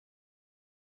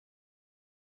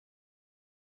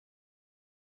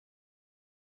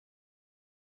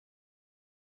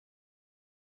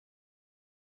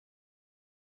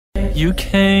You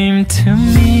came to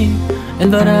me in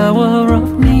that hour of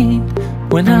need,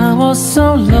 when I was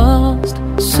so lost,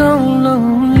 so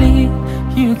lonely.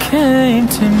 You came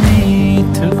to me,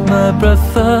 took my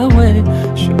breath away,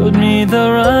 showed me the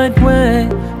right way,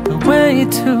 the way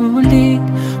to lead.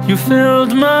 You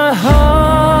filled my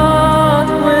heart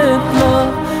with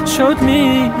love, showed me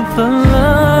the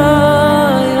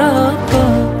light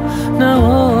above. Now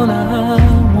all I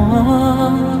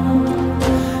want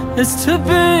is to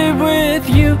be with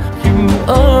you. You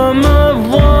are my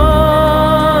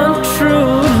one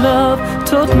true love,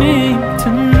 taught me to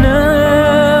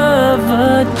never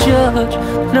judge.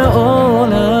 Now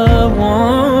all I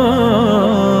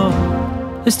want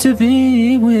is to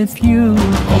be with you.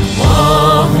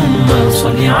 Allahumma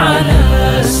salli ala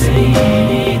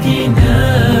Sayyidina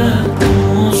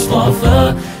Mustafa,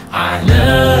 ala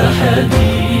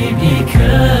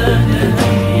Habibika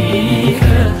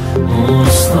Nabika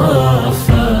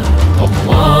Mustafa.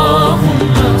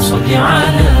 Allahumma salli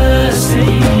ala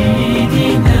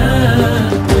Sayyidina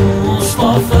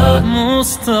Mustafa,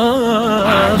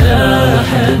 ala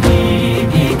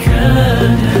Habibika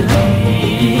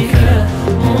Nabika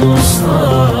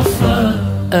Mustafa.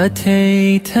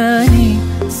 أتيتني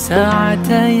ساعة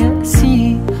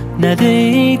يأسي،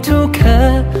 ناديتك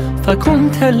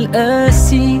فكنت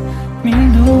الآسي.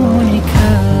 من دونك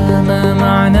ما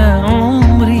معنى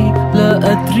عمري؟ لا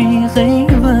أدري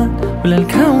غيبا ولا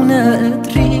الكون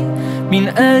أدري. من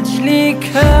أجلك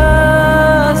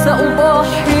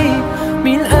سأضحي،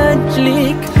 من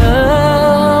أجلك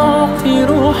أعطي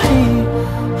روحي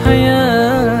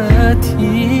حياتي،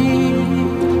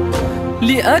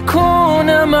 لأكون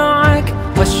معك.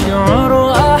 والشعر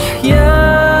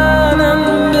أحيانا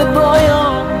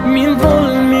بالضياع من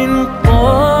ظلم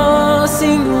قاس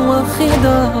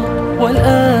وخداع،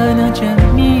 والآن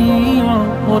جميع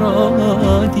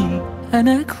مرادي أن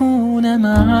أكون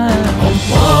معك.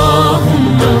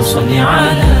 اللهم صل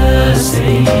على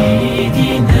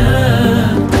سيدنا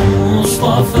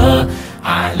مصطفى،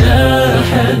 على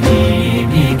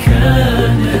حبيبك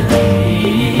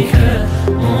نبيك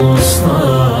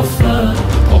مصطفى.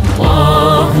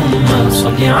 اللهم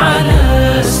صل على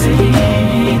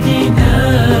سيدنا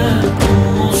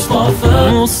مصطفى،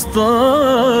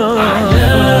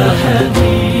 على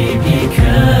حبيبك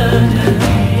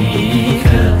نبيك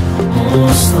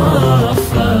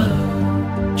مصطفى.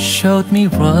 Showed me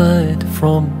right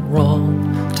from wrong,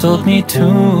 taught me to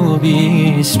be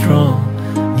strong.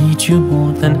 Need you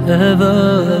more than ever,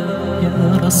 Ya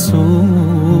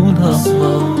Rasulullah.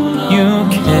 You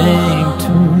came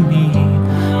to me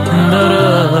in that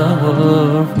hour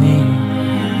of need.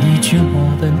 Need you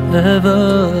more than ever,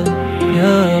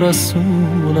 Ya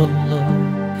Rasulullah.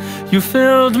 You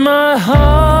filled my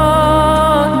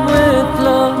heart with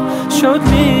love, showed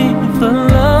me the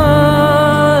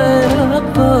light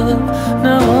above.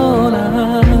 Now all I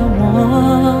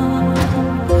want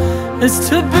is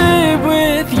to be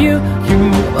with you. You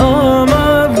are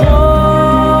my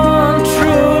one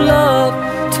true love,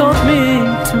 taught me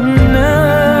to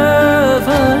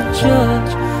never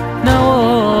judge. Now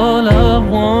all I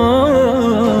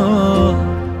want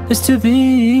is to be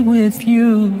with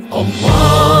you.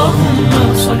 Allahumma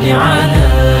salli ala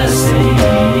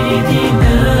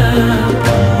Sayyidina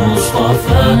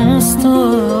Mustafa,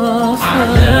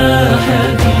 ala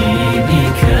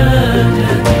habibika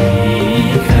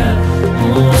nabika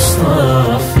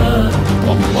Mustafa.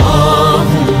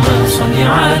 Allahumma salli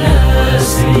ala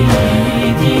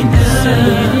Sayyidina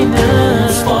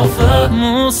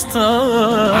Mustafa,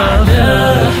 ala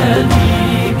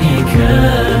habibika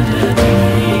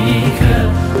nabika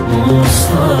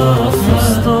Mustafa.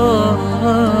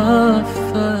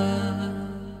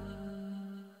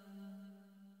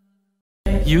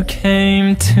 You came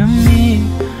to me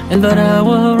in that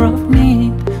hour of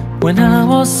need, when I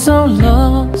was so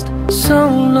lost, so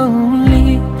lonely.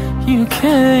 You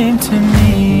came to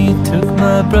me, took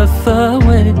my breath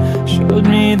away, showed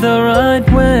me the right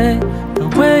way, the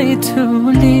way to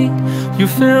lead. You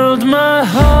filled my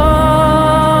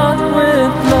heart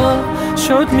with love,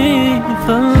 showed me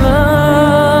the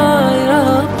light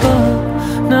above.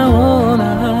 Now all I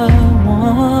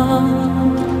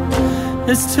want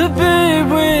is to be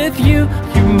with you.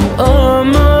 You are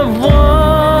my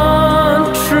one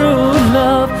true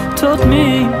love, taught me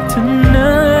to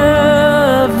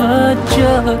never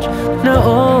judge. Now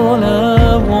all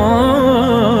I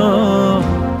want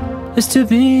is to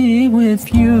be with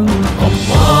you.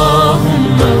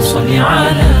 Allahumma salli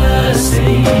ala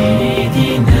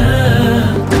Sayyidina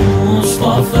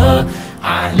Mustafa,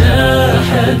 ala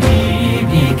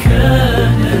habibika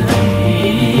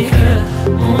nabika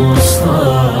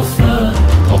Mustafa.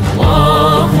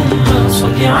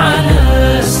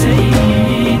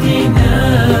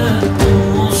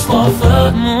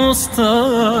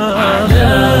 مصطفى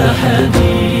على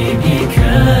حبيبك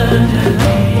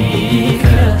نبيك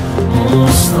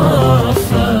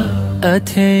مصطفى.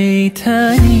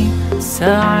 أتيتني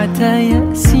ساعة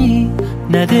يأسي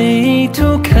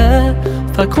ناديتك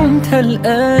فكنت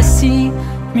الآسي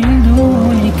من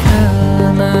دونك.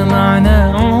 ما معنى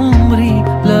عمري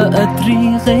لا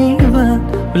أدري غيبا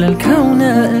ولا الكون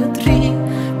أدري.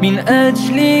 من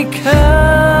أجلك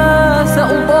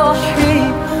سأضحي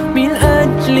من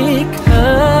أجلك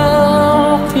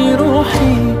أعطي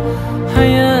روحي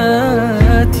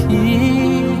حياتي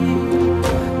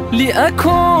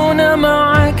لأكون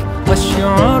معك.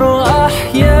 والشعر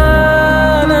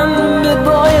أحيانا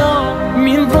بالضياع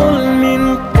من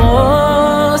ظلم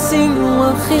قاس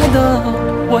وخداع.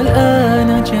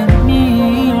 والآن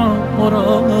جميع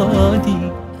مرادي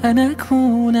أن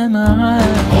أكون معك.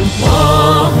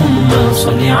 اللهم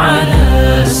صل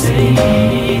على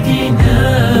سيدنا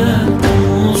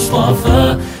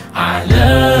مصطفى على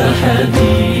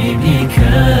حبيبك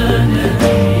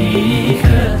نبيك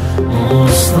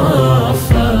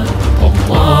مصطفى.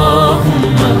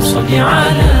 اللهم صل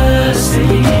على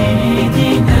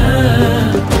سيدنا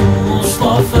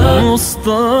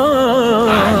مصطفى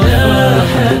على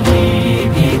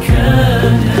حبيبك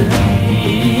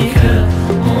نبيك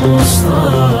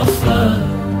مصطفى.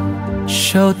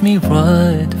 Showed me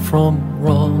right from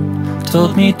wrong,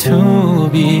 told me to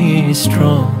be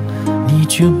strong.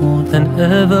 Need you more than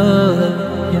ever,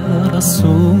 Ya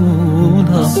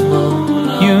Rasulullah.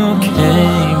 You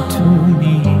came to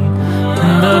me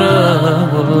in the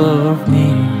hour of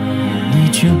need.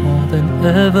 Need you more than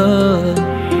ever,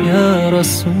 Ya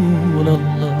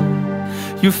Rasulullah.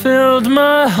 You filled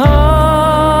my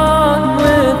heart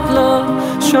with love,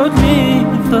 showed me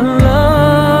the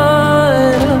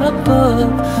light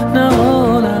above. Now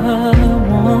all I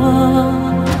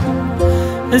want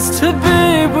is to be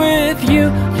with you.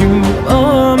 You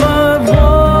are my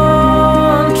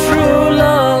one true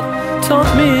love.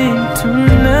 Taught me to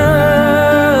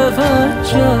never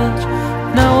judge.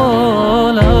 Now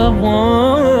all I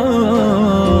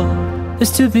want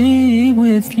is to be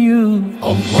with you.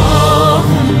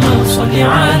 اللهم صل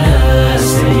على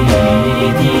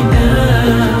سيدنا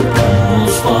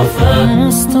مصطفى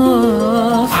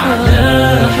على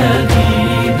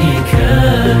حبيبك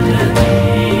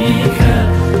نبيك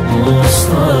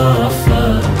مصطفى.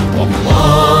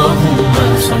 اللهم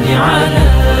صل على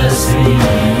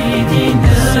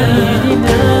سيدنا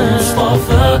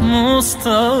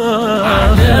مصطفى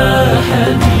على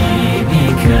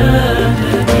حبيبك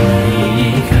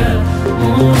نبيك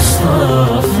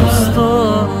مصطفى.